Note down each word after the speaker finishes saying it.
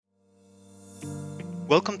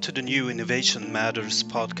Welcome to the new Innovation Matters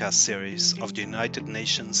podcast series of the United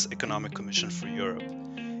Nations Economic Commission for Europe.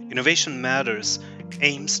 Innovation Matters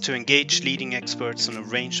aims to engage leading experts on a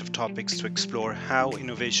range of topics to explore how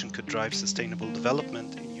innovation could drive sustainable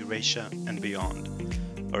development in Eurasia and beyond.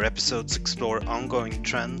 Our episodes explore ongoing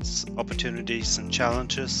trends, opportunities and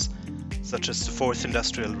challenges, such as the fourth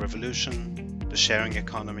industrial revolution, the sharing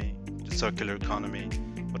economy, the circular economy,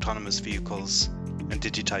 autonomous vehicles, and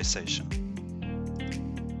digitization.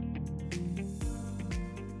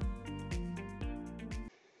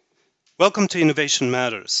 Welcome to Innovation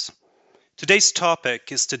Matters. Today's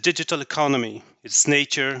topic is the digital economy, its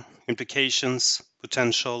nature, implications,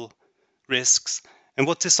 potential, risks, and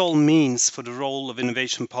what this all means for the role of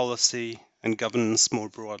innovation policy and governance more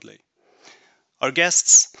broadly. Our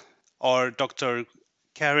guests are Dr.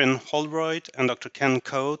 Karen Holroyd and Dr. Ken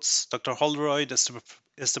Coates. Dr. Holroyd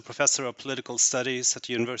is the Professor of Political Studies at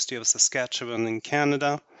the University of Saskatchewan in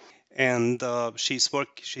Canada. And she's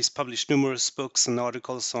published numerous books and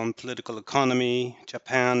articles on political economy,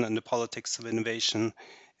 Japan, and the politics of innovation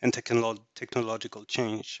and technological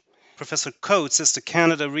change. Professor Coates is the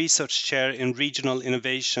Canada Research Chair in Regional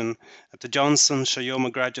Innovation at the Johnson Shayoma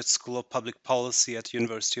Graduate School of Public Policy at the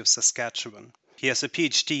University of Saskatchewan. He has a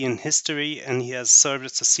PhD in history, and he has served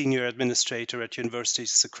as a senior administrator at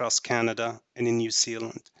universities across Canada and in New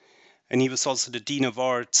Zealand. And he was also the Dean of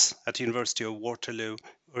Arts at the University of Waterloo,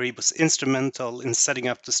 where he was instrumental in setting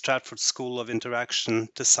up the Stratford School of Interaction,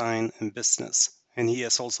 Design and Business, and he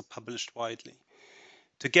has also published widely.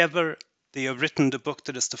 Together, they have written the book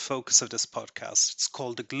that is the focus of this podcast. It's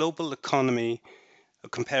called The Global Economy, a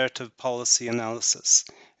Comparative Policy Analysis,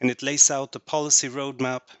 and it lays out the policy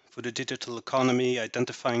roadmap for the digital economy,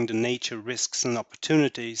 identifying the nature, risks and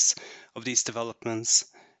opportunities of these developments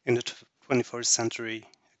in the 21st century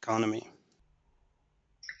economy.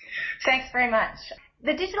 Thanks very much.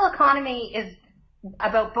 The digital economy is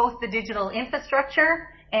about both the digital infrastructure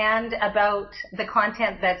and about the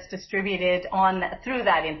content that's distributed through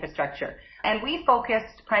that infrastructure. And we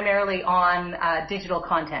focused primarily on digital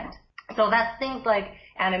content. So that's things like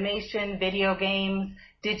animation, video games,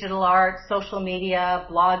 digital art, social media,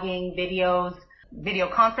 blogging, videos, video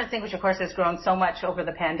conferencing, which of course has grown so much over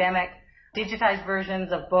the pandemic, digitized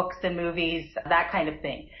versions of books and movies, that kind of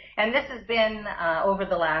thing. And this has been, over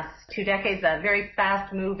the last 2 decades, a very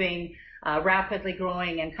fast-moving, rapidly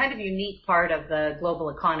growing, and kind of unique part of the global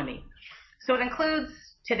economy. So it includes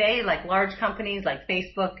today, like large companies like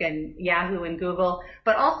Facebook and Yahoo and Google,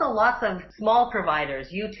 but also lots of small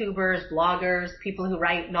providers, YouTubers, bloggers, people who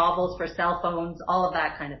write novels for cell phones, all of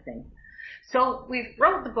that kind of thing. So we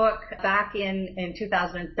wrote the book back in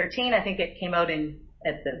 2013. I think it came out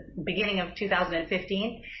at the beginning of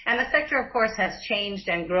 2015. And the sector, of course, has changed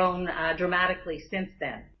and grown dramatically since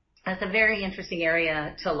then. That's a very interesting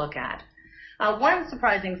area to look at. One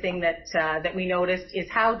surprising thing that we noticed is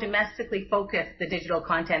how domestically focused the digital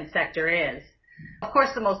content sector is. Of course,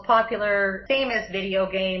 the most popular, famous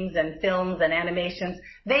video games and films and animations,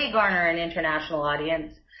 they garner an international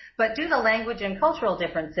audience. But due to language and cultural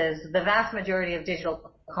differences, the vast majority of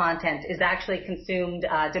digital content is actually consumed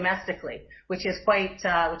domestically, which is quite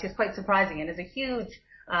surprising, and is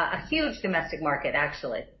a huge domestic market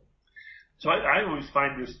actually. So I always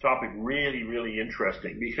find this topic really, really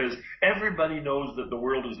interesting because everybody knows that the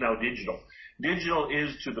world is now digital. Digital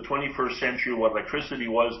is to the 21st century what electricity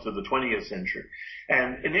was to the 20th century.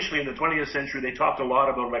 And initially in the 20th century, they talked a lot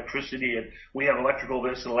about electricity and we have electrical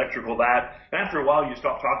this and electrical that. And after a while, you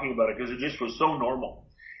stop talking about it because it just was so normal.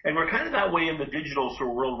 And we're kind of that way in the digital sort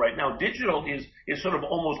of world right now. Digital is sort of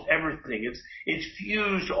almost everything. It's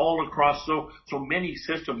fused all across so many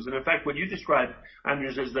systems. And in fact, what you described,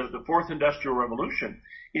 Anders, as the fourth industrial revolution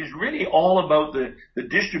is really all about the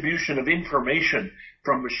distribution of information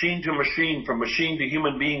from machine to machine, from machine to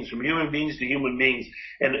human beings, from human beings to human beings.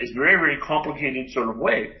 And it's a very, very complicated sort of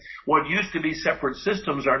way. What used to be separate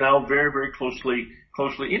systems are now very, very closely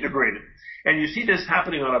integrated. And you see this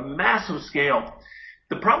happening on a massive scale.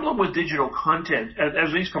 The problem with digital content, at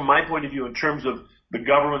least from my point of view in terms of the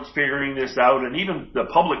governments figuring this out and even the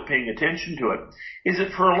public paying attention to it, is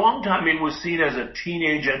that for a long time it was seen as a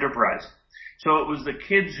teenage enterprise. So it was the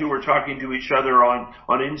kids who were talking to each other on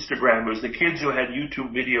Instagram. It was the kids who had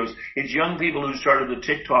YouTube videos. It's young people who started the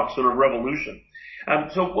TikTok sort of revolution.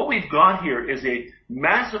 So what we've got here is a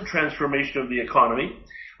massive transformation of the economy.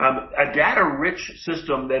 A data-rich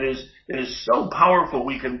system that is so powerful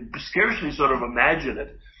we can scarcely sort of imagine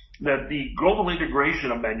it, that the global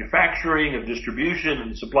integration of manufacturing, of distribution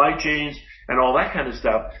and supply chains and all that kind of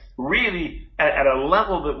stuff really at a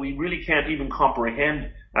level that we really can't even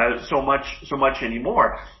comprehend so much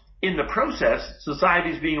anymore. In the process,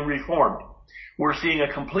 society is being reformed. We're seeing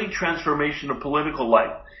a complete transformation of political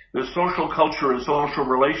life. The social culture and social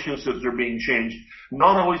relationships are being changed,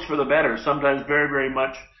 not always for the better, sometimes very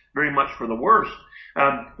much for the worse.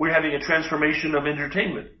 We're having a transformation of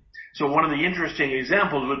entertainment. So one of the interesting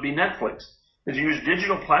examples would be Netflix. Is use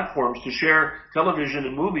digital platforms to share television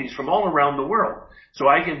and movies from all around the world. So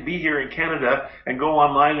I can be here in Canada and go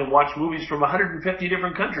online and watch movies from 150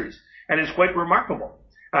 different countries. And it's quite remarkable.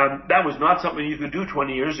 That was not something you could do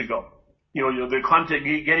 20 years ago. The content,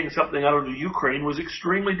 getting something out of the Ukraine was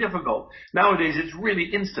extremely difficult. Nowadays, it's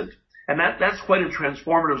really instant. And that's quite a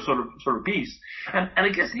transformative sort of piece. And I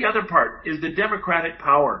guess the other part is the democratic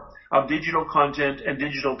power of digital content and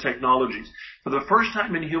digital technologies. For the first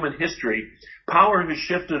time in human history, power has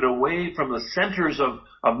shifted away from the centers of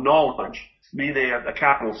knowledge, be they at the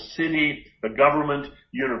capital city, the government,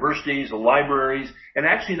 universities, the libraries, and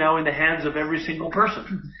actually now in the hands of every single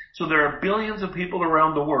person. So there are billions of people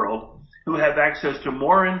around the world who have access to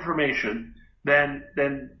more information than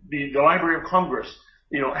the Library of Congress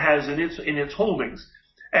has in its holdings.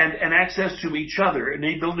 And access to each other, and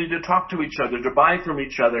the ability to talk to each other, to buy from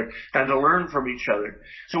each other, and to learn from each other.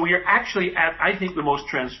 So we are actually at, I think, the most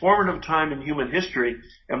transformative time in human history,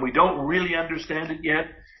 and we don't really understand it yet.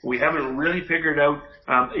 We haven't really figured out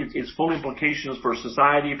its full implications for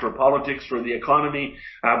society, for politics, for the economy.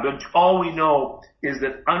 But all we know is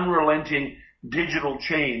that unrelenting digital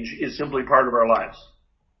change is simply part of our lives.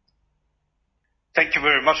 Thank you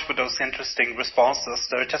very much for those interesting responses.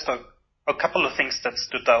 There are just a couple of things that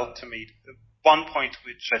stood out to me. One point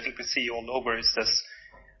which I think we see all over is this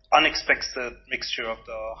unexpected mixture of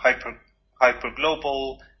the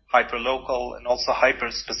hyper-global, hyper-local, and also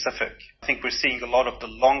hyper-specific. I think we're seeing a lot of the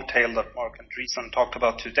long tail that Mark Andreessen talked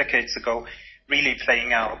about 2 decades ago really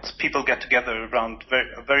playing out. People get together around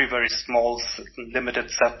a very small,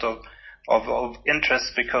 limited set of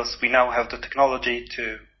interests because we now have the technology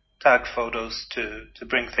to tag photos, to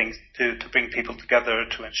bring things, to bring people together,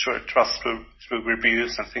 to ensure trust through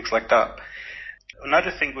reviews and things like that.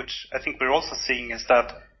 Another thing which I think we're also seeing is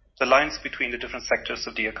that the lines between the different sectors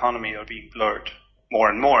of the economy are being blurred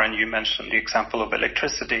more and more, and you mentioned the example of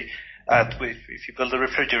electricity. If you build a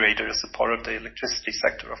refrigerator as a part of the electricity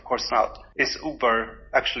sector, of course not. Is Uber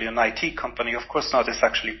actually an IT company? Of course not. It's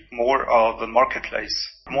actually more of a marketplace,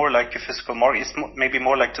 more like a physical market. It's maybe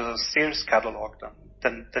more like the Sears catalog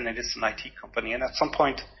than it is an IT company. And at some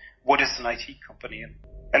point, what is an IT company?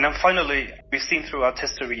 And then finally, we've seen throughout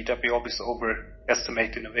history that we always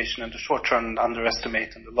overestimate innovation in the short term and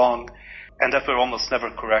underestimate in the long, and that we're almost never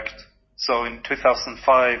correct. So in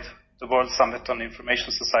 2005, the World Summit on Information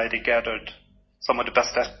Society gathered some of the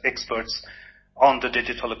best experts on the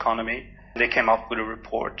digital economy. They came up with a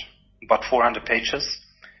report, about 400 pages.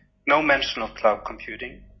 No mention of cloud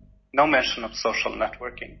computing, no mention of social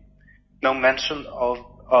networking, no mention of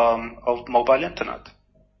mobile internet.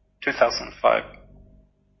 2005,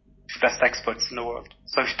 best experts in the world.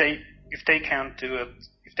 So if they can't do it,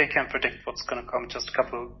 if they can't predict what's going to come just a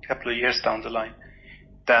couple of years down the line,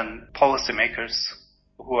 then policymakers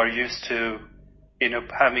who are used to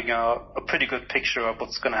having a pretty good picture of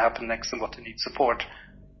what's going to happen next and what they need support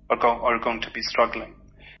are going to be struggling.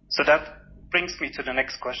 So that brings me to the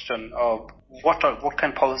next question of what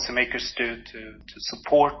can policymakers do to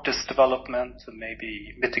support this development and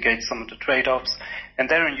maybe mitigate some of the trade-offs. And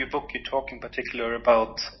there in your book you talk in particular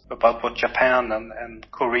about what Japan and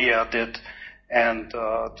Korea did and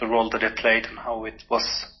the role that it played and how it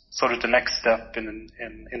was sort of the next step in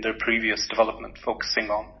their previous development, focusing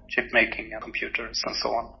on chip making and computers and so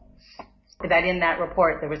on. That in that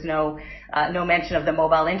report there was no mention of the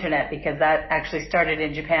mobile internet, because that actually started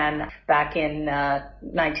in Japan back in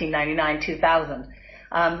 1999-2000.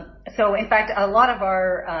 So in fact, a lot of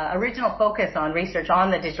our original focus on research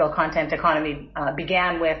on the digital content economy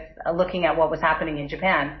began with looking at what was happening in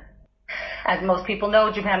Japan. As most people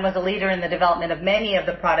know, Japan was a leader in the development of many of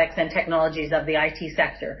the products and technologies of the IT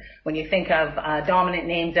sector. When you think of dominant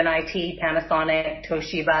names in IT, Panasonic,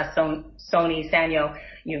 Toshiba, Sony, Sanyo,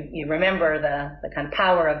 you remember the kind of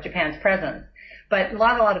power of Japan's presence. But a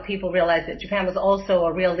lot of people realize that Japan was also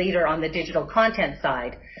a real leader on the digital content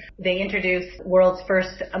side. They introduced the world's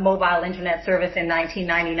first mobile internet service in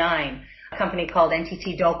 1999. A company called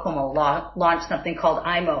NTT Docomo launched something called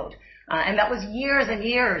iMode. And that was years and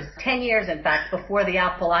years, 10 years in fact, before the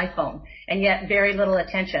Apple iPhone, and yet very little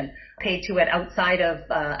attention paid to it outside of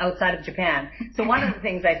Japan. So one of the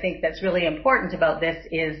things I think that's really important about this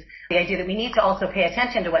is the idea that we need to also pay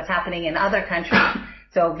attention to what's happening in other countries.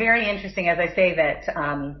 So very interesting, as I say, that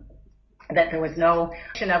there was no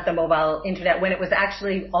mention of the mobile internet when it was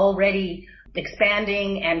actually already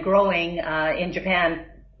expanding and growing in Japan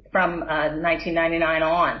from 1999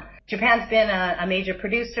 on. Japan's been a major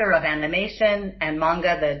producer of animation and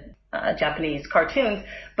manga, the Japanese cartoons,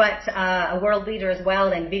 but a world leader as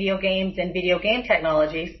well in video games and video game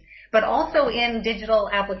technologies, but also in digital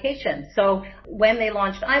applications. So when they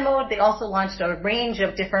launched iMode, they also launched a range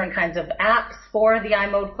of different kinds of apps for the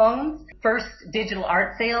iMode phones. First digital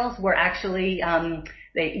art sales were actually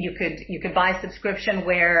you could buy a subscription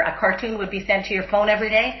where a cartoon would be sent to your phone every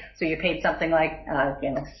day. So you paid something like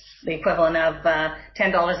the equivalent of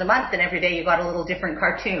 $10 a month, and every day you got a little different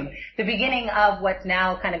cartoon. The beginning of what's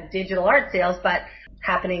now kind of digital art sales, but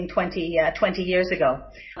happening 20 years ago.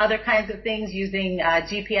 Other kinds of things using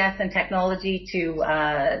GPS and technology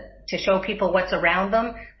to show people what's around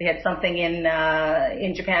them. They had something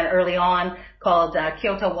in Japan early on called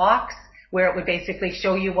Kyoto Walks, where it would basically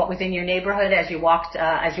show you what was in your neighborhood as you walked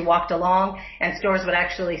along, and stores would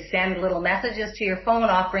actually send little messages to your phone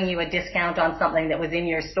offering you a discount on something that was in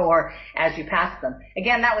your store as you passed them.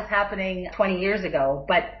 Again, that was happening 20 years ago,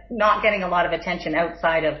 but not getting a lot of attention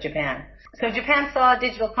outside of Japan. So Japan saw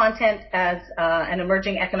digital content as an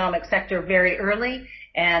emerging economic sector very early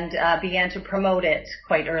and began to promote it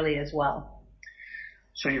quite early as well.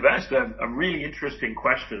 So you've asked a really interesting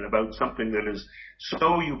question about something that is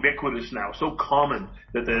so ubiquitous now, so common,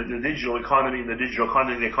 that the digital economy and the digital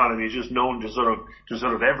content economy is just known to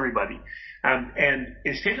sort of everybody. And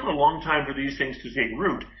it's taken a long time for these things to take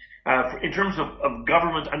root in terms of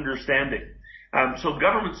government understanding. So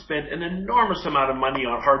governments spend an enormous amount of money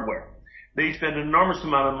on hardware. They spend an enormous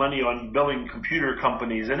amount of money on building computer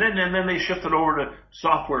companies, and then they shifted over to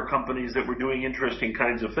software companies that were doing interesting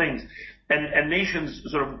kinds of things. And nations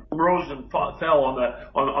sort of rose and fell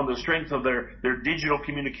on the strength of their digital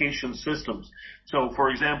communication systems. So,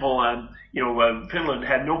 for example, Finland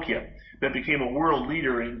had Nokia that became a world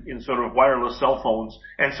leader in sort of wireless cell phones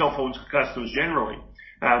and cell phone customs generally.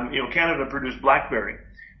 Canada produced BlackBerry,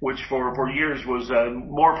 which for years was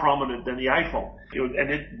more prominent than the iPhone. And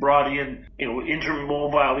it brought in,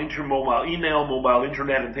 intermobile email, mobile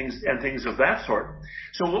internet, and things of that sort.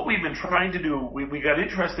 So what we've been trying to do, we got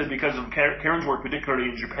interested because of Karen's work, particularly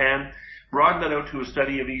in Japan, broadened that out to a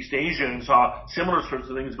study of East Asia and saw similar sorts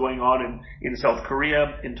of things going on in South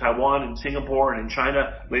Korea, in Taiwan, in Singapore, and in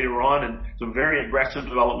China later on, and some very aggressive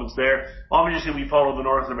developments there. Obviously, we follow the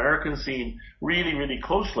North American scene really, really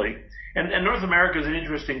closely. And North America is an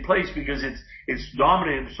interesting place because it's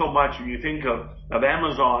dominated so much. When you think of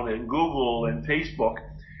Amazon and Google and Facebook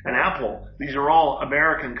and Apple, these are all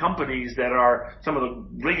American companies that are some of the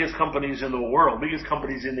biggest companies in the world, biggest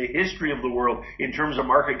companies in the history of the world in terms of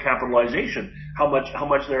market capitalization, how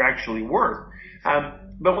much they're actually worth.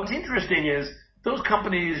 But what's interesting is those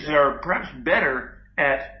companies are perhaps better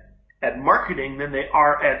at marketing than they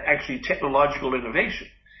are at actually technological innovation.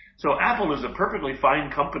 So Apple is a perfectly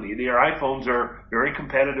fine company. Their iPhones are very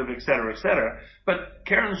competitive, et cetera, et cetera. But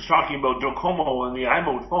Karen's talking about Docomo and the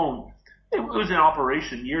iMode phone. It was in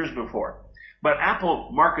operation years before. But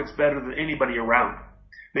Apple markets better than anybody around.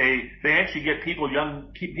 They actually get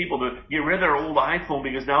young people to get rid of their old iPhone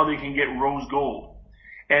because now they can get rose gold.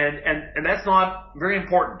 And that's not very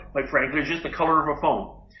important, quite frankly. It's just the color of a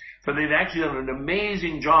phone. So they've actually done an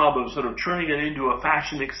amazing job of sort of turning it into a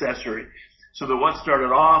fashion accessory. So that what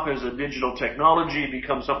started off as a digital technology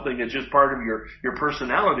becomes something that's just part of your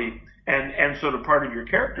personality and sort of part of your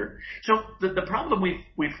character. So the problem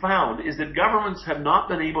we've found is that governments have not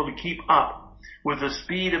been able to keep up with the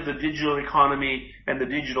speed of the digital economy and the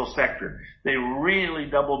digital sector. They really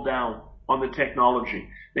doubled down on the technology.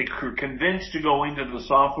 They were convinced to go into the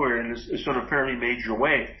software in a sort of fairly major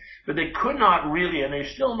way. But they could not really, and they're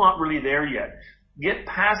still not really there yet, get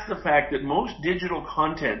past the fact that most digital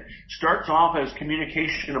content starts off as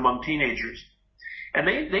communication among teenagers. And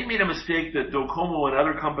they made a mistake that Docomo and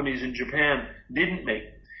other companies in Japan didn't make.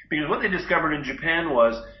 Because what they discovered in Japan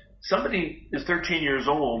was somebody is 13 years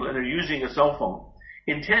old and they're using a cell phone.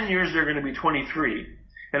 In 10 years, they're going to be 23.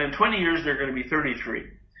 And in 20 years, they're going to be 33.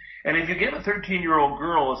 And if you give a 13-year-old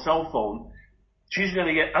girl a cell phone, she's going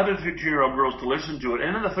to get other 13-year-old girls to listen to it.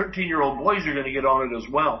 And then the 13-year-old boys are going to get on it as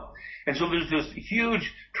well. And so there's this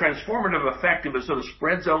huge transformative effect if it sort of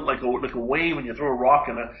spreads out like a wave when you throw a rock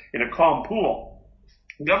in a calm pool.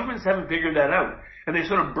 Governments haven't figured that out. And they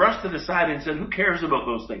sort of brushed it aside and said, who cares about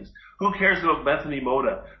those things? Who cares about Bethany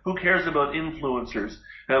Moda? Who cares about influencers?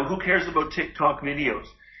 Who cares about TikTok videos?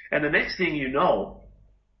 And the next thing you know,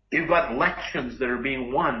 you've got elections that are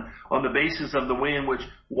being won on the basis of the way in which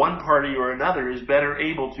one party or another is better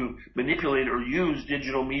able to manipulate or use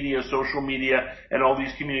digital media, social media, and all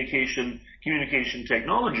these communication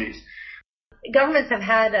technologies. Governments have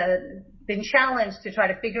had been challenged to try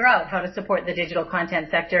to figure out how to support the digital content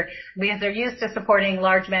sector because they're used to supporting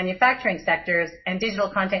large manufacturing sectors, and digital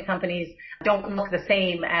content companies don't look the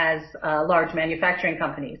same as large manufacturing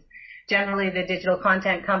companies. Generally, the digital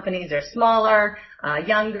content companies are smaller,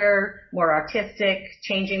 younger, more artistic,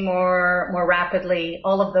 changing more rapidly,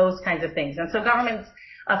 all of those kinds of things. And so governments,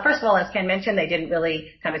 first of all, as Ken mentioned, they didn't really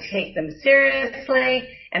kind of take them seriously,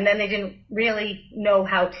 and then they didn't really know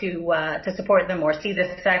how to support them or see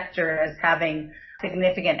this sector as having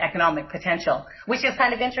significant economic potential, which is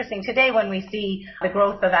kind of interesting today when we see the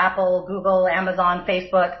growth of Apple, Google, Amazon,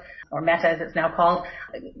 Facebook, or Meta as it's now called.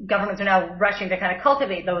 Governments are now rushing to kind of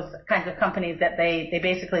cultivate those kinds of companies that they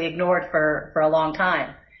basically ignored for a long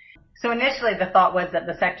time. So initially the thought was that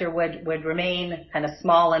the sector would remain kind of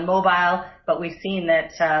small and mobile, but we've seen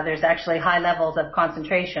that there's actually high levels of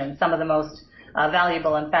concentration. Some of the most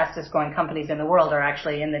valuable and fastest growing companies in the world are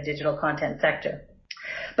actually in the digital content sector.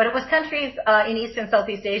 But it was countries in East and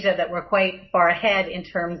Southeast Asia that were quite far ahead in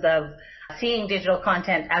terms of seeing digital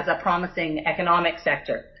content as a promising economic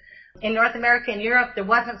sector. In North America and Europe, there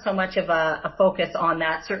wasn't so much of a focus on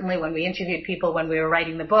that. Certainly when we interviewed people when we were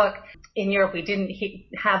writing the book, in Europe we didn't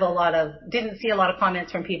see a lot of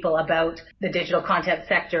comments from people about the digital content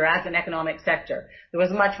sector as an economic sector. There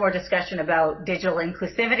was much more discussion about digital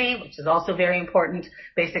inclusivity, which is also very important,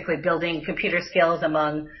 basically building computer skills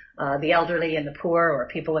among the elderly and the poor or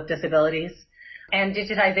people with disabilities, and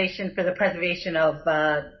digitization for the preservation of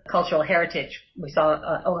cultural heritage. We saw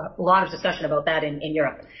a lot of discussion about that in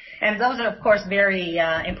Europe. And those are, of course, very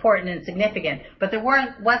important and significant. But there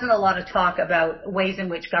wasn't a lot of talk about ways in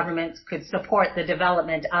which governments could support the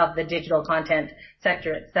development of the digital content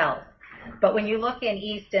sector itself. But when you look in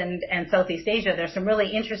East and Southeast Asia, there's some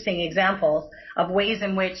really interesting examples of ways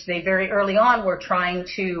in which they very early on were trying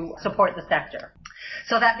to support the sector.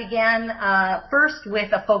 So that began first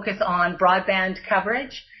with a focus on broadband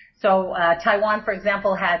coverage. So Taiwan, for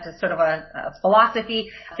example, had sort of a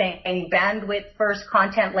philosophy saying bandwidth first,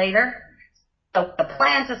 content later. So the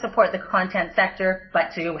plan to support the content sector,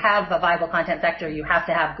 but to have a viable content sector, you have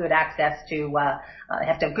to have good access to,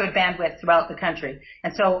 have to have good bandwidth throughout the country.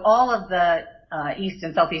 And so all of the East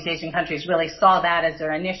and Southeast Asian countries really saw that as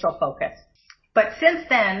their initial focus. But since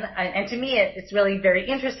then, and to me it's really very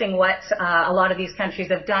interesting what a lot of these countries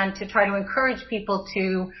have done to try to encourage people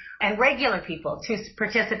and regular people to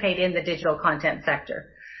participate in the digital content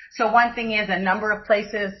sector. So one thing is a number of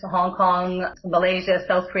places, Hong Kong, Malaysia,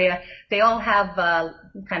 South Korea, they all have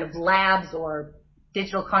kind of labs or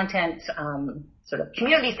digital content sort of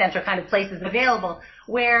community center kind of places available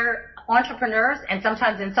where entrepreneurs, and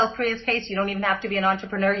sometimes in South Korea's case, you don't even have to be an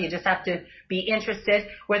entrepreneur, you just have to be interested,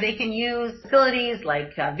 where they can use facilities like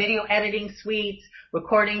video editing suites,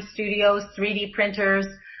 recording studios, 3D printers,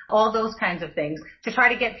 all those kinds of things to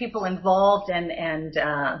try to get people involved and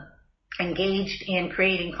engaged in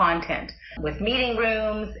creating content with meeting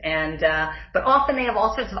rooms but often they have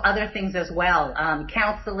all sorts of other things as well,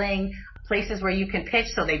 counseling, places where you can pitch,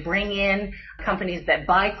 so they bring in companies that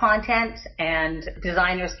buy content and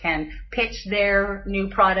designers can pitch their new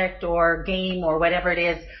product or game or whatever it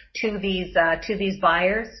is to these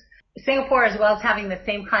buyers. Singapore, as well as having the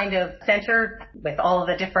same kind of center with all of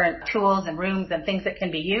the different tools and rooms and things that can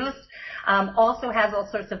be used, also has all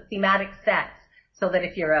sorts of thematic sets. So that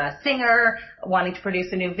if you're a singer wanting to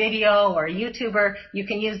produce a new video or a YouTuber, you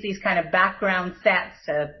can use these kind of background sets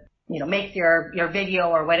to make your video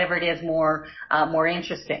or whatever it is more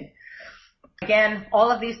interesting. Again,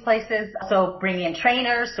 all of these places also bring in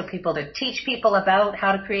trainers, so people to teach people about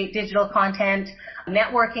how to create digital content,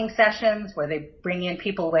 networking sessions where they bring in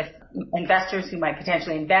people with investors who might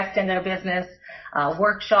potentially invest in their business,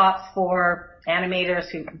 workshops for animators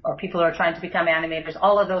or people who are trying to become animators,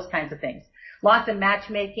 all of those kinds of things. Lots of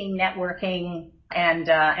matchmaking, networking, and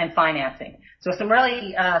financing. So some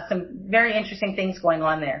very interesting things going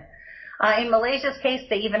on there. In Malaysia's case,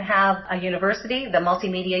 they even have a university, the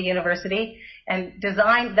Multimedia University, and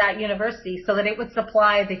designed that university so that it would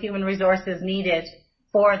supply the human resources needed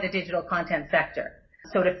for the digital content sector.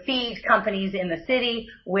 So to feed companies in the city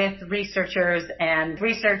with researchers and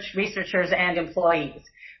employees.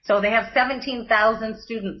 So they have 17,000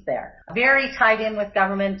 students there, very tied in with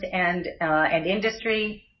government and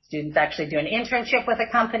industry. Students actually do an internship with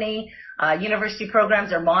a company. University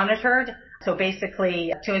programs are monitored. So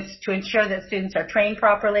basically to ensure that students are trained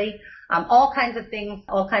properly, all kinds of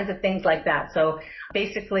things like that. So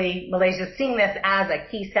basically Malaysia's seeing this as a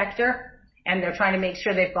key sector and they're trying to make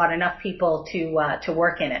sure they've got enough people to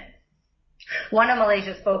work in it. One of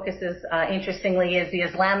Malaysia's focuses, interestingly, is the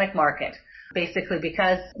Islamic market. Basically,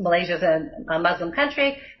 because Malaysia is a Muslim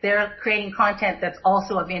country, they're creating content that's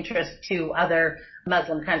also of interest to other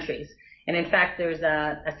Muslim countries. And in fact, there's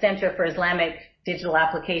a Center for Islamic Digital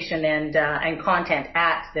Application and Content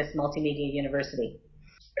at this multimedia university.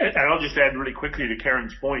 And I'll just add really quickly to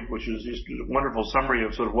Karen's point, which is just a wonderful summary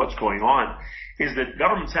of sort of what's going on, is that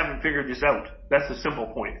governments haven't figured this out. That's the simple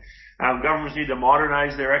point. Governments need to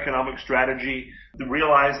modernize their economic strategy, to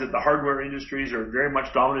realize that the hardware industries are very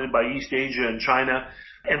much dominated by East Asia and China,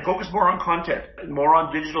 and focus more on content, more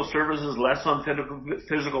on digital services, less on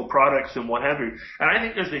physical products and what have you. And I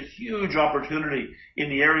think there's a huge opportunity in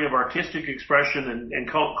the area of artistic expression and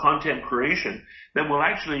content creation that will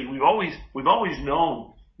actually, we've always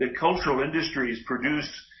known that cultural industries produce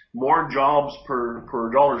more jobs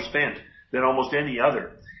per dollar spent than almost any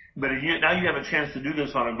other. But now you have a chance to do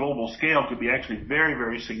this on a global scale could be actually very,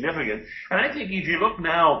 very significant. And I think if you look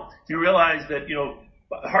now, you realize that,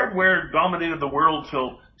 hardware dominated the world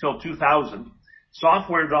till 2000.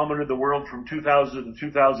 Software dominated the world from 2000 to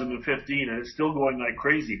 2015, and it's still going like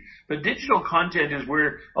crazy. But digital content is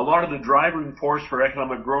where a lot of the driving force for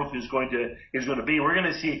economic growth is going to be. We're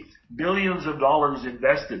going to see billions of dollars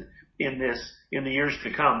invested in this in the years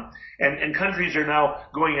to come. And countries are now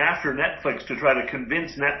going after Netflix to try to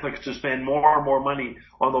convince Netflix to spend more and more money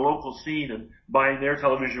on the local scene and buying their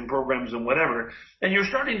television programs and whatever. And you're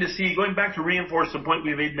starting to see, going back to reinforce the point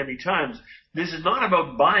we've made many times, this is not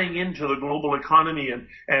about buying into the global economy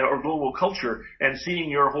or global culture and seeing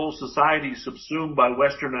your whole society subsumed by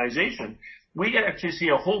westernization. We actually see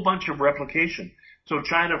a whole bunch of replication. So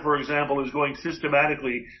China, for example, is going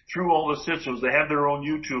systematically through all the systems. They have their own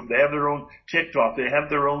YouTube, they have their own TikTok, they have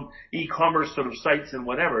their own e-commerce sort of sites and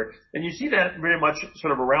whatever. And you see that very much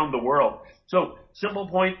sort of around the world. So simple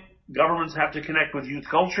point, governments have to connect with youth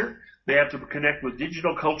culture, they have to connect with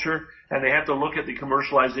digital culture, and they have to look at the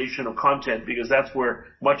commercialization of content because that's where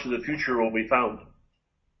much of the future will be found.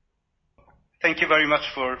 Thank you very much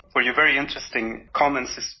for your very interesting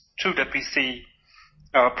comments. It's true that we see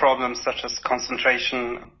problems such as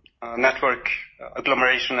concentration, network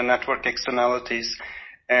agglomeration and network externalities,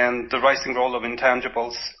 and the rising role of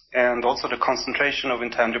intangibles, and also the concentration of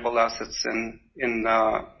intangible assets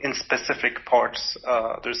in specific parts.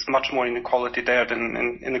 There's much more inequality there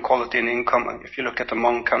than inequality in income if you look at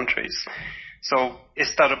among countries. So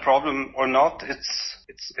is that a problem or not?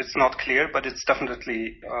 It's not clear, but it's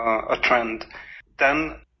definitely a trend.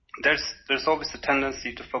 Then there's always a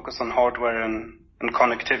tendency to focus on hardware and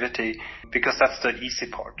connectivity because that's the easy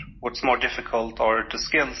part. What's more difficult are the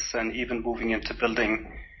skills and even moving into building,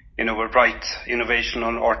 a right innovation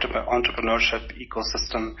on entrepreneurship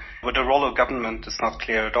ecosystem. But the role of government is not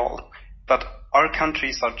clear at all. But our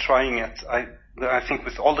countries are trying it. I think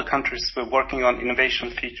with all the countries we're working on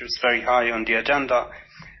innovation features very high on the agenda.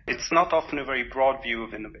 It's not often a very broad view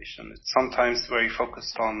of innovation. It's sometimes very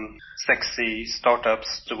focused on sexy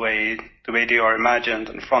startups, the way they are imagined,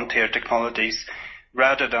 and frontier technologies,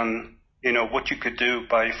 rather than, what you could do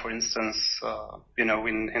by, for instance,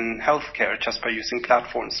 in healthcare, just by using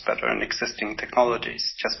platforms better and existing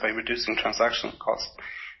technologies, just by reducing transaction costs.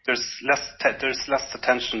 There's less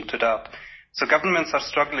attention to that. So governments are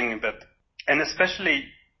struggling a bit, and especially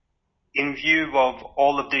in view of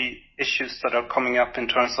all of the issues that are coming up in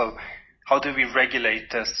terms of how do we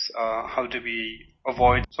regulate this, how do we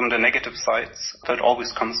avoid some of the negative sides that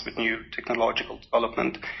always comes with new technological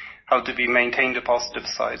development, how do we maintain the positive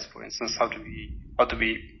sides, for instance, how do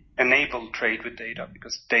we enable trade with data,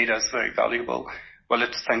 because data is very valuable, while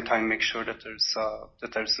at the same time make sure that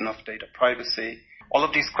there's enough data privacy. All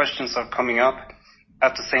of these questions are coming up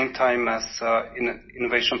at the same time as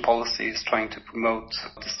innovation policy is trying to promote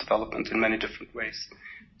this development in many different ways.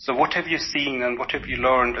 So what have you seen and what have you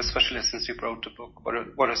learned, especially since you wrote the book?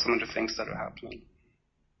 What are some of the things that are happening?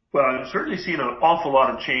 Well, I've certainly seen an awful lot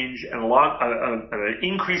of change and an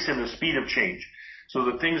increase in the speed of change, so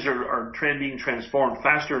that things are being transformed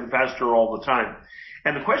faster and faster all the time.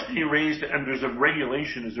 And the question you raised, and there's a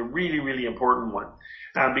regulation, is a really, really important one,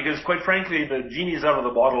 because quite frankly, the genie's out of the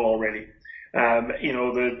bottle already.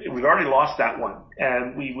 We've already lost that one.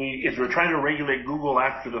 And if we're trying to regulate Google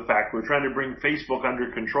after the fact, we're trying to bring Facebook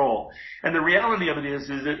under control. And the reality of it is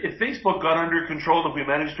that if Facebook got under control, if we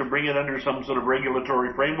managed to bring it under some sort of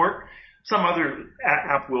regulatory framework, some other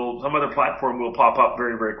platform will pop up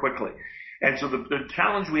very, very quickly. And so the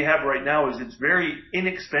challenge we have right now is it's very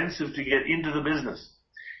inexpensive to get into the business.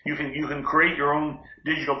 You can create your own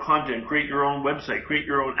digital content, create your own website, create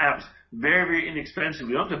your own apps. Very, very inexpensive.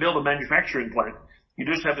 You don't have to build a manufacturing plant. You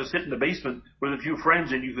just have to sit in the basement with a few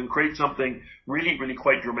friends and you can create something really, really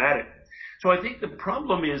quite dramatic. So I think the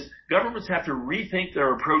problem is governments have to rethink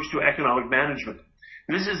their approach to economic management.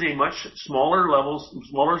 This is a much smaller level,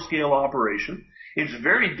 smaller scale operation. It's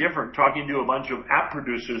very different talking to a bunch of app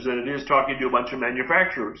producers than it is talking to a bunch of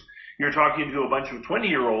manufacturers. You're talking to a bunch of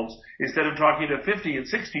 20-year-olds instead of talking to 50 and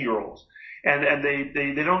 60-year-olds. And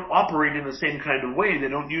they don't operate in the same kind of way. They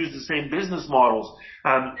don't use the same business models.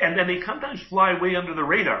 And then they sometimes fly way under the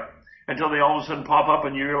radar until they all of a sudden pop up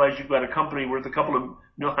and you realize you've got a company worth a couple of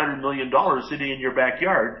 $100 million sitting in your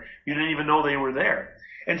backyard. You didn't even know they were there.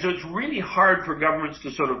 And so it's really hard for governments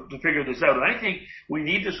to figure this out. And I think we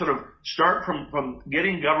need to sort of start from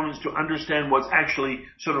getting governments to understand what's actually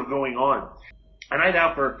sort of going on. And I'd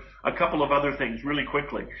offer a couple of other things really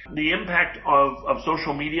quickly. The impact of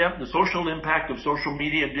social media, the social impact of social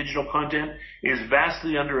media and digital content is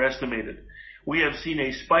vastly underestimated. We have seen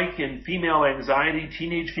a spike in female anxiety,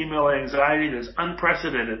 teenage female anxiety that's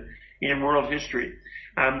unprecedented in world history.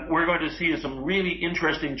 We're going to see some really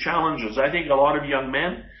interesting challenges. I think a lot of young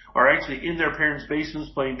men are actually in their parents'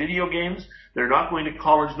 basements playing video games. They're not going to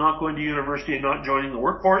college, not going to university, and not joining the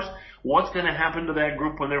workforce. What's going to happen to that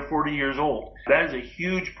group when they're 40 years old? That is a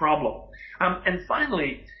huge problem. And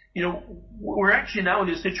finally, we're actually now in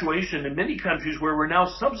a situation in many countries where we're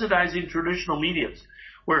now subsidizing traditional medias,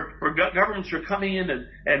 where governments are coming in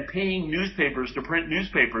and paying newspapers to print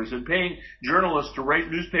newspapers and paying journalists to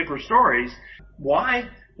write newspaper stories. Why?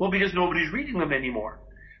 Well, because nobody's reading them anymore.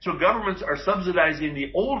 So governments are subsidizing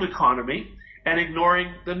the old economy and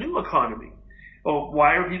ignoring the new economy. Well,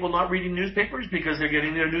 why are people not reading newspapers? Because they're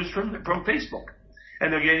getting their news from Facebook.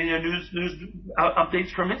 And they're getting their news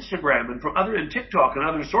updates from Instagram and TikTok and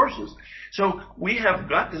other sources. So we have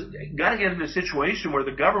got to get in a situation where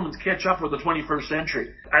the governments catch up with the 21st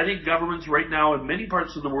century. I think governments right now in many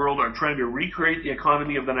parts of the world are trying to recreate the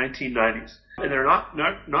economy of the 1990s. And they're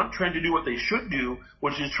not trying to do what they should do,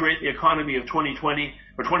 which is create the economy of 2020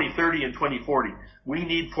 or 2030 and 2040. We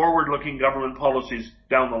need forward-looking government policies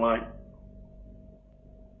down the line.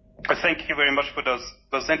 Thank you very much for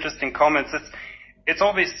those interesting comments. It's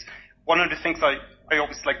always one of the things I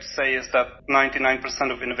always like to say is that 99%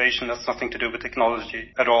 of innovation has nothing to do with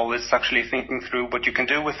technology at all. It's actually thinking through what you can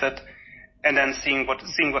do with it and then seeing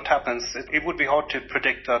what happens. It would be hard to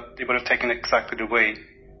predict that it would have taken exactly the way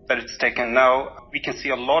that it's taken now. We can see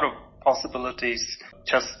a lot of possibilities.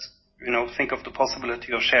 Just think of the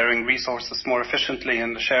possibility of sharing resources more efficiently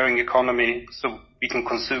in the sharing economy, so we can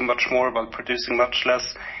consume much more while producing much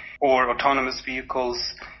less, or autonomous vehicles.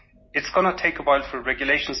 It's going to take a while for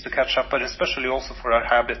regulations to catch up, but especially also for our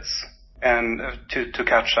habits and to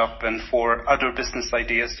catch up, and for other business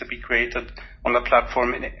ideas to be created on the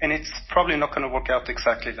platform. And it's probably not going to work out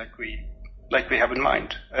exactly like we have in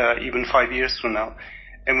mind, even 5 years from now.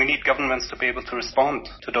 And we need governments to be able to respond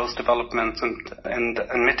to those developments and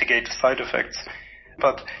mitigate the side effects.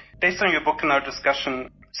 But based on your book and our discussion,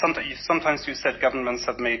 sometimes you said governments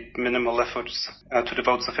have made minimal efforts to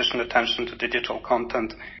devote sufficient attention to digital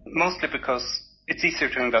content, mostly because it's easier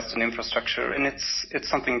to invest in infrastructure, and it's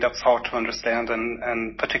something that's hard to understand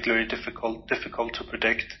and particularly difficult to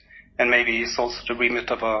predict, and maybe it's also the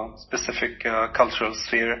remit of a specific cultural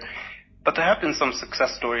sphere. But there have been some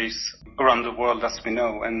success stories around the world, as we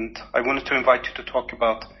know, and I wanted to invite you to talk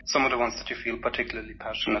about some of the ones that you feel particularly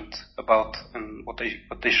passionate about and what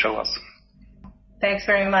they show us. Thanks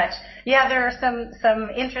very much. Yeah, there are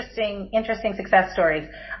some interesting success stories.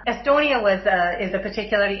 Estonia is a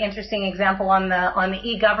particularly interesting example on the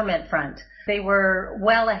e-government front. They were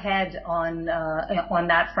well ahead on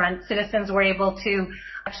that front. Citizens were able to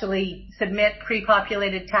actually submit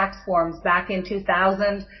pre-populated tax forms back in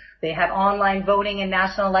 2000. They had online voting in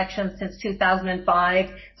national elections since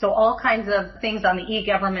 2005. So all kinds of things on the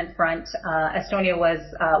e-government front. Estonia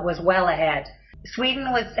was well ahead. Sweden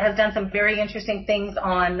has done some very interesting things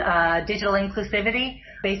on digital inclusivity.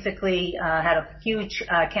 Basically had a huge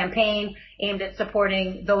campaign aimed at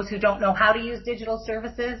supporting those who don't know how to use digital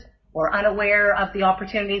services or unaware of the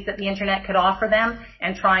opportunities that the internet could offer them,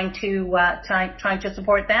 and trying to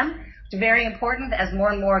support them. It's very important as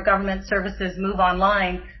more and more government services move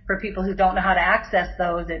online. For people who don't know how to access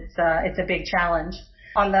those, it's a big challenge.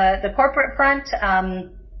 On the corporate front,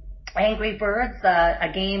 Angry Birds, a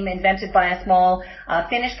game invented by a small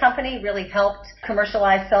Finnish company, really helped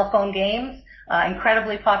commercialize cell phone games.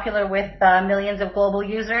 Incredibly popular with millions of global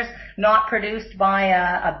users. Not produced by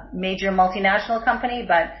a major multinational company,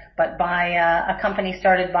 but by a company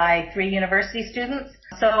started by 3 university students.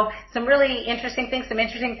 So some really interesting things. Some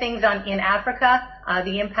interesting things in Africa.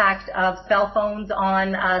 The impact of cell phones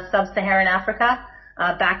on sub-Saharan Africa.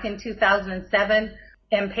 Back in 2007.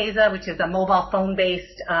 M-Pesa, which is a mobile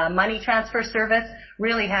phone-based money transfer service,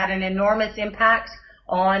 really had an enormous impact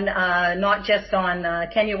on not just on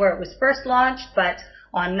Kenya where it was first launched, but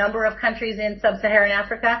on a number of countries in sub-Saharan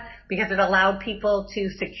Africa, because it allowed people to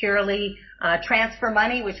securely transfer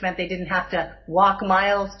money, which meant they didn't have to walk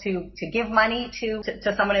miles to give money to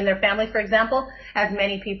someone in their family, for example, as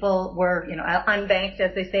many people were, unbanked,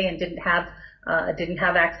 as they say, and didn't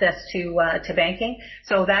have access to banking.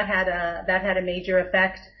 So that had a major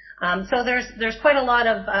effect. So there's quite a lot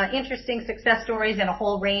of interesting success stories in a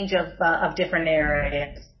whole range of different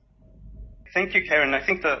areas. Thank you, Karen. I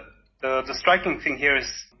think the striking thing here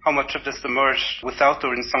is how much of this emerged without,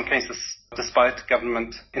 or in some cases, despite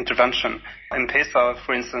government intervention. M-Pesa,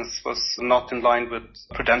 for instance, was not in line with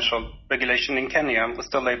prudential regulation in Kenya and was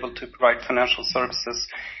still able to provide financial services.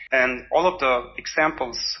 And all of the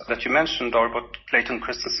examples that you mentioned are what Clayton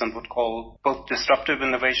Christensen would call both disruptive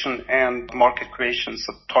innovation and market creation,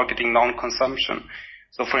 so targeting non-consumption.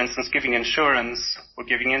 So, for instance, giving insurance or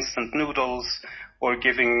giving instant noodles or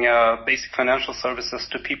giving basic financial services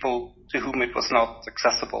to people to whom it was not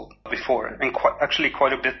accessible before. And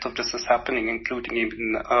quite a bit of this is happening, including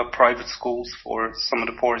even private schools for some of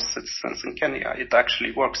the poorest citizens in Kenya. It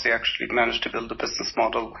actually works. They actually managed to build a business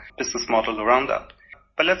model around that.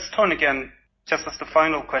 But let's turn again, just as the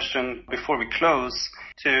final question before we close,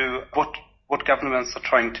 to what governments are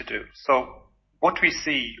trying to do. So what we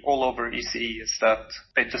see all over ECE is that,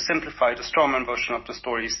 to simplify the strawman version of the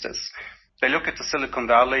story, is this. They look at the Silicon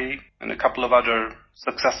Valley and a couple of other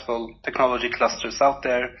successful technology clusters out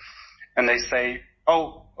there, and they say,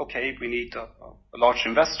 oh, okay, we need a large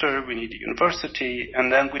investor, we need a university,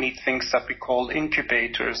 and then we need things that we call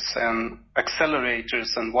incubators and accelerators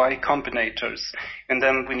and Y Combinators. And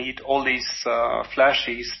then we need all these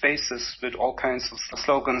flashy spaces with all kinds of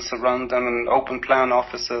slogans around them and open plan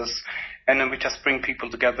offices. And then we just bring people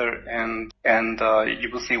together and you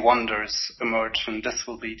will see wonders emerge, and this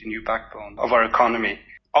will be the new backbone of our economy.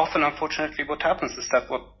 Often, unfortunately, what happens is that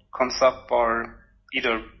what comes up are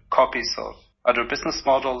either copies of other business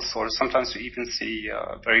models, or sometimes we even see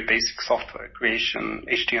very basic software creation,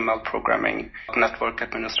 HTML programming, network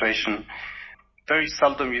administration. Very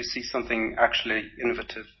seldom you see something actually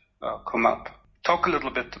innovative come up. Talk a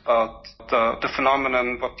little bit about the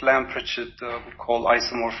phenomenon, what Lamb Pritchett would call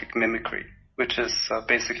isomorphic mimicry, which is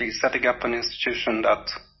basically setting up an institution that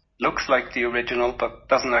looks like the original but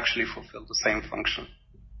doesn't actually fulfill the same function.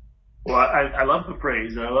 Well, I love the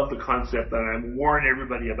phrase, and I love the concept, and I warn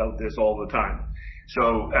everybody about this all the time.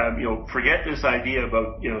 So, forget this idea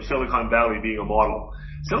about, Silicon Valley being a model.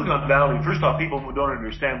 Silicon Valley, first off, people don't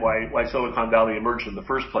understand why Silicon Valley emerged in the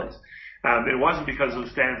first place. It wasn't because of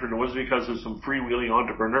Stanford. It wasn't because of some freewheeling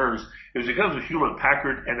entrepreneurs. It was because of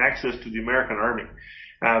Hewlett-Packard and access to the American Army.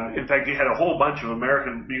 In fact, you had a whole bunch of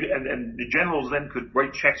American, and the generals then could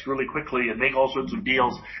write checks really quickly and make all sorts of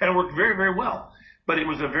deals, and it worked very, very well. But it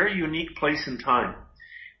was a very unique place in time,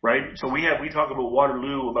 right? So we talk about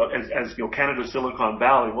Waterloo as Canada's Silicon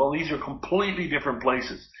Valley. Well, these are completely different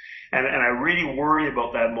places, and I really worry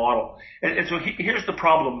about that model. And so here's the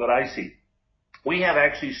problem that I see. We have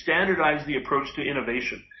actually standardized the approach to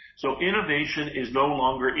innovation. So innovation is no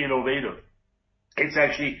longer innovative. It's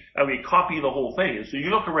actually, we copy the whole thing. And so you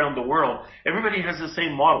look around the world, everybody has the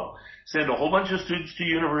same model. Send a whole bunch of students to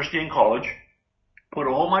university and college, put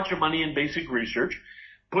a whole bunch of money in basic research,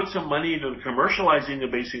 put some money into commercializing the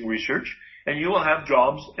basic research, and you will have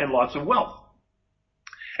jobs and lots of wealth.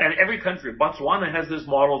 And every country, Botswana has this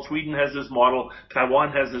model, Sweden has this model,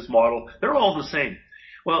 Taiwan has this model. They're all the same.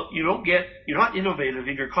 Well, you're not innovative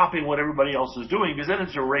if you're copying what everybody else is doing, because then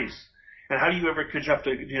it's a race. And how do you ever catch up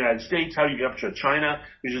to the United States? How do you get up to China,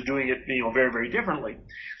 which is doing it, very, very differently?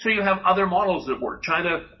 So you have other models that work.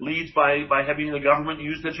 China leads by having the government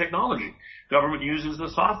use the technology. Government uses the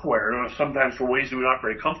software, sometimes for ways that we're not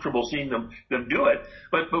very comfortable seeing them do it.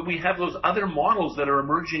 But we have those other models that are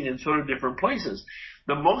emerging in sort of different places.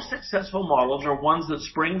 The most successful models are ones that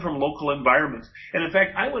spring from local environments. And in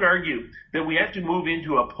fact, I would argue that we have to move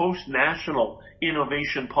into a post-national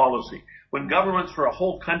innovation policy. When governments for a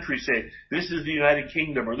whole country say, this is the United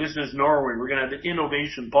Kingdom or this is Norway, we're going to have an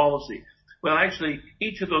innovation policy. Well, actually,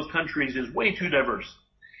 each of those countries is way too diverse.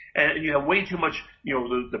 And you have way too much,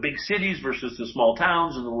 the big cities versus the small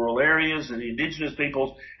towns and the rural areas and the indigenous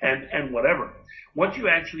peoples and whatever. What you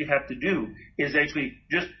actually have to do is actually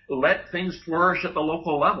just let things flourish at the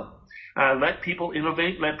local level. Let people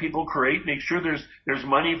innovate, let people create, make sure there's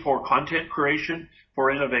money for content creation,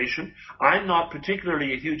 for innovation. I'm not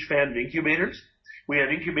particularly a huge fan of incubators. We have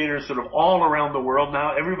incubators sort of all around the world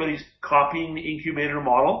now. Everybody's copying the incubator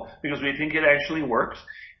model because we think it actually works.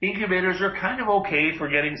 Incubators are kind of okay for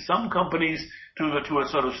getting some companies to a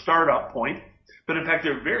sort of startup point, but in fact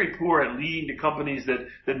they're very poor at leading to companies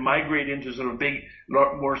that migrate into sort of big,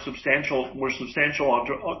 more substantial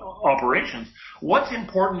operations. What's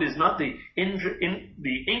important is not the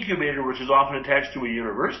incubator, which is often attached to a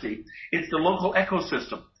university. It's the local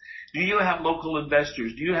ecosystem. Do you have local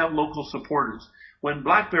investors? Do you have local supporters? When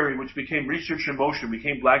BlackBerry, which became Research in Motion,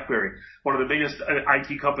 became BlackBerry, one of the biggest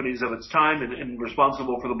IT companies of its time and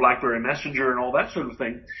responsible for the BlackBerry Messenger and all that sort of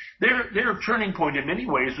thing, their turning point in many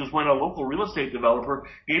ways was when a local real estate developer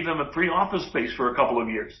gave them a free office space for a couple of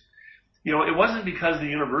years. You know, it wasn't because the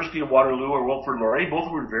University of Waterloo or Wilfrid Laurier,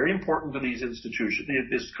 both were very important to these institutions,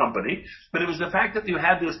 this company, but it was the fact that you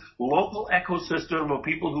had this local ecosystem of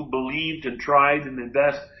people who believed and tried and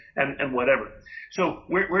invest and whatever. So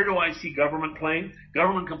where do I see government playing?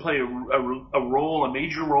 Government can play a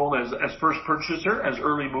major role as first purchaser, as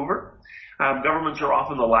early mover. Governments are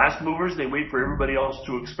often the last movers. They wait for everybody else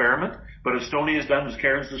to experiment. But Estonia has done, as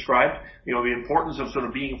Karen's described, you know, the importance of sort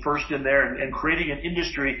of being first in there and creating an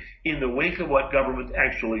industry in the wake of what government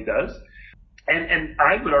actually does. And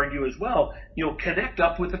I would argue as well, you know, connect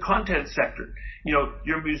up with the content sector. You know,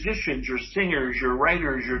 your musicians, your singers, your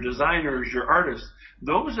writers, your designers, your artists,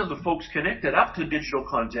 those are the folks connected up to digital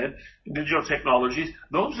content, digital technologies.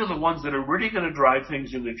 Those are the ones that are really going to drive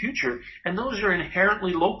things in the future, and those are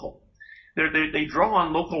inherently local. They draw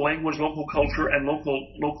on local language, local culture, and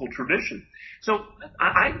local tradition. So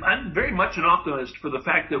I'm very much an optimist for the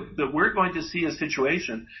fact that we're going to see a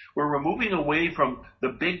situation where we're moving away from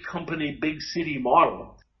the big company, big city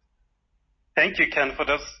model. Thank you, Ken, for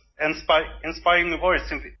those inspiring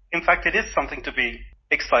words. In fact, it is something to be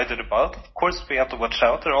excited about. Of course, we have to watch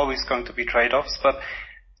out. There are always going to be trade-offs, but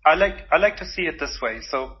I like to see it this way.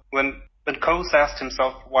 So when Coase asked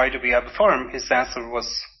himself, why do we have a firm? His answer was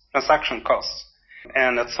transaction costs.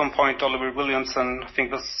 And at some point, Oliver Williamson, I think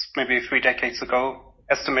it was maybe 3 decades ago,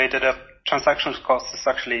 estimated that transaction costs is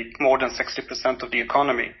actually more than 60% of the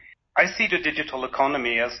economy. I see the digital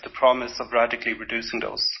economy as the promise of radically reducing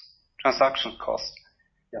those transaction costs.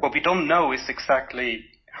 Yeah. What we don't know is exactly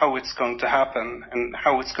how it's going to happen and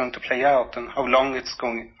how it's going to play out and how long it's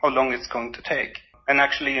going to take. And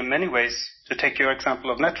actually, in many ways, to take your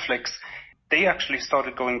example of Netflix, they actually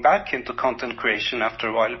started going back into content creation after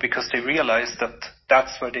a while because they realized that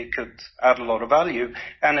that's where they could add a lot of value.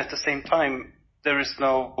 And at the same time, there is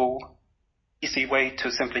no easy way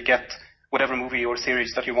to simply get whatever movie or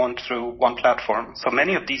series that you want through one platform. So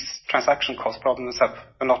many of these transaction cost problems have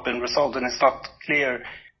not been resolved, and it's not clear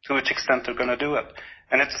to which extent they're going to do it.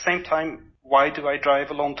 And at the same time, why do I drive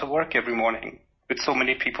alone to work every morning with so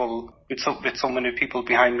many people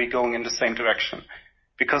behind me going in the same direction?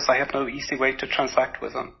 Because I have no easy way to transact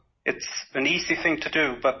with them. It's an easy thing to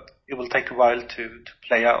do, but it will take a while to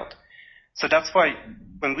play out. So that's why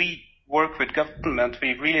when we work with government,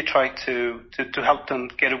 we really try to help them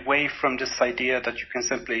get away from this idea that you can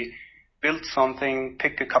simply build something,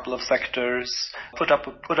 pick a couple of sectors, put up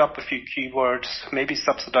a few keywords, maybe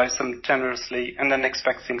subsidize them generously, and then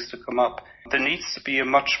expect things to come up. There needs to be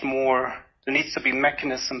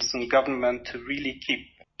mechanisms in government to really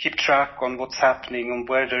keep track on what's happening and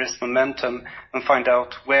where there is momentum and find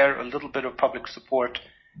out where a little bit of public support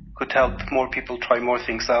could help more people try more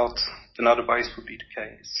things out than otherwise would be the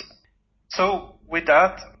case. So with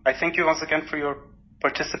that, I thank you once again for your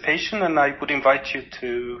participation, and I would invite you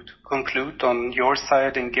to conclude on your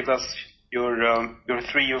side and give us your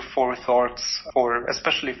 3 or 4 thoughts,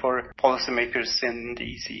 especially for policymakers in the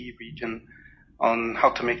ECE region, on how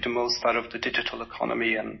to make the most out of the digital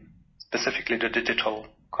economy and specifically the digital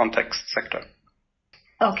context sector.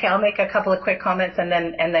 Okay, I'll make a couple of quick comments and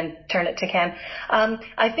then turn it to Ken.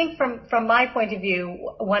 I think from my point of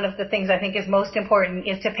view, one of the things I think is most important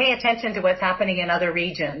is to pay attention to what's happening in other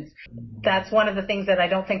regions. That's one of the things that I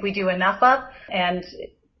don't think we do enough of, and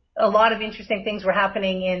a lot of interesting things were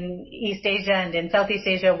happening in East Asia and in Southeast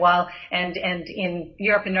Asia and in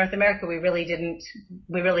Europe and North America we really didn't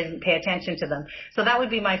pay attention to them. So that would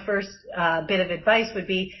be my first bit of advice, would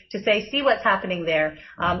be to say, see what's happening there.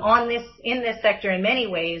 In this sector, in many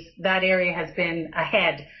ways, that area has been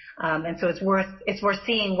ahead. And so it's worth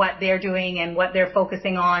seeing what they're doing and what they're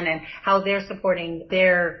focusing on and how they're supporting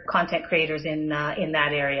their content creators in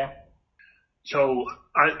that area. So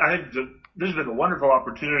this has been a wonderful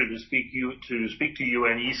opportunity to speak to you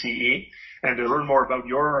and ECE and to learn more about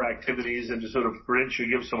your activities and to sort of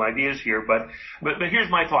give some ideas here. But here's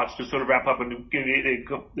my thoughts to sort of wrap up, and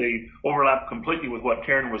they overlap completely with what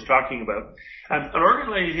Karen was talking about. An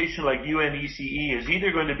organization like UNECE is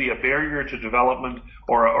either going to be a barrier to development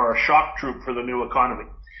or a shock troop for the new economy.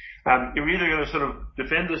 You're either going to sort of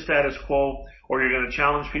defend the status quo, or you're going to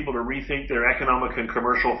challenge people to rethink their economic and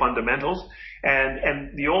commercial fundamentals.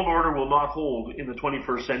 And the old order will not hold in the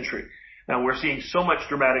 21st century. Now, we're seeing so much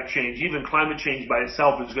dramatic change. Even climate change by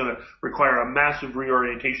itself is going to require a massive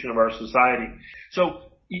reorientation of our society. So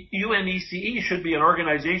UNECE should be an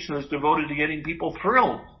organization that's devoted to getting people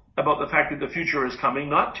thrilled about the fact that the future is coming,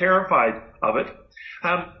 not terrified of it.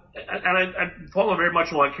 And I follow very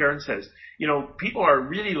much on what Karen says. You know, people are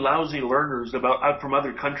really lousy learners from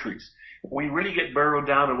other countries. We really get burrowed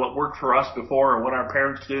down on what worked for us before, or what our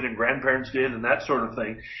parents did and grandparents did and that sort of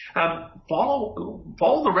thing.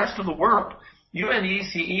 Follow the rest of the world.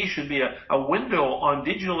 UNECE should be a window on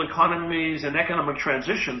digital economies and economic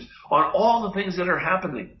transitions on all the things that are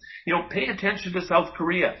happening. You know, pay attention to South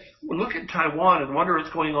Korea. Look at Taiwan and wonder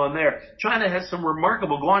what's going on there. China has some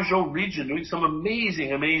remarkable Guangzhou region doing some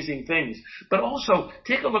amazing, amazing things. But also,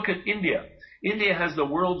 take a look at India. India has the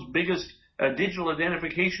world's biggest digital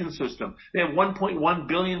identification system. They have 1.1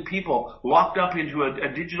 billion people locked up into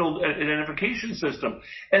a digital identification system.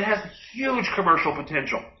 It has huge commercial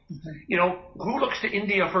potential. Mm-hmm. You know, who looks to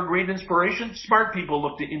India for great inspiration? Smart people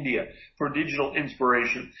look to India for digital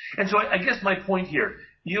inspiration. And so I guess my point here,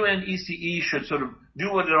 UNECE should sort of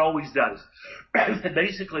do what it always does.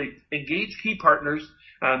 Basically, engage key partners,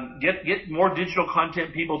 get more digital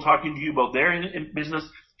content people talking to you about their business.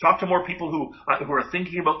 Talk to more people who are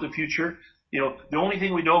thinking about the future. You know, the only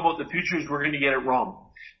thing we know about the future is we're going to get it wrong.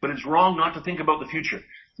 But it's wrong not to think about the future,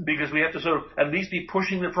 because we have to sort of at least be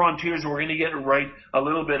pushing the frontiers, and we're going to get it right a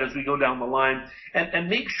little bit as we go down the line. And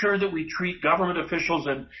make sure that we treat government officials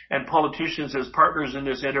and politicians as partners in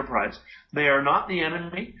this enterprise. They are not the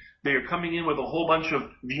enemy. They are coming in with a whole bunch of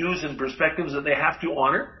views and perspectives that they have to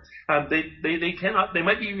honor. They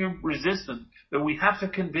might be resistant, but we have to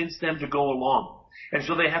convince them to go along. And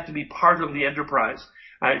so they have to be part of the enterprise.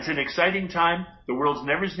 It's an exciting time. The world's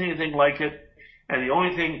never seen anything like it. And the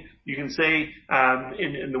only thing you can say,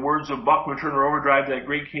 in the words of Bachman Turner Overdrive, that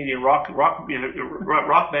great Canadian rock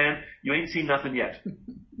band, you ain't seen nothing yet.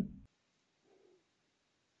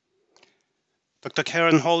 Dr.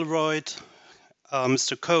 Karen Holroyd,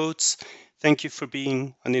 Mr. Coates, thank you for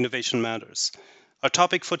being on Innovation Matters. Our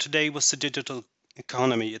topic for today was the digital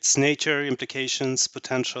economy, its nature, implications,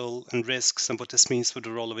 potential, and risks, and what this means for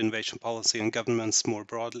the role of innovation policy and governments more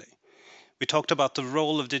broadly. We talked about the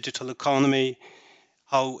role of digital economy,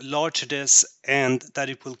 how large it is, and that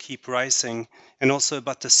it will keep rising, and also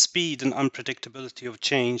about the speed and unpredictability of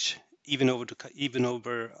change, even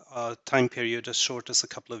over a time period as short as a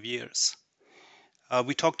couple of years.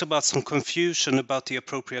 We talked about some confusion about the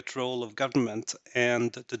appropriate role of government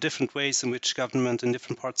and the different ways in which government in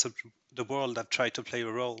different parts of the world have tried to play a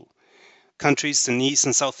role. Countries in East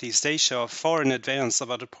and Southeast Asia are far in advance of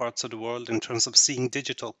other parts of the world in terms of seeing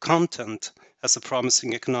digital content as a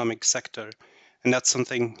promising economic sector. And that's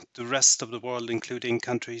something the rest of the world, including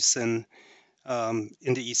countries in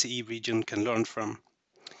the ECE region, can learn from.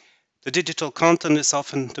 The digital content is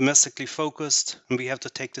often domestically focused, and we have to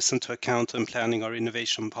take this into account when planning our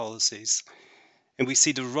innovation policies. And we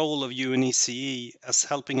see the role of UNECE as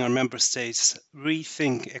helping our member states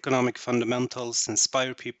rethink economic fundamentals,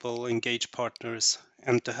 inspire people, engage partners,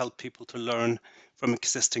 and to help people to learn from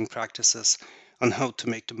existing practices on how to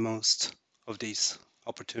make the most of these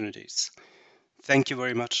opportunities. Thank you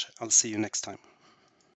very much. I'll see you next time.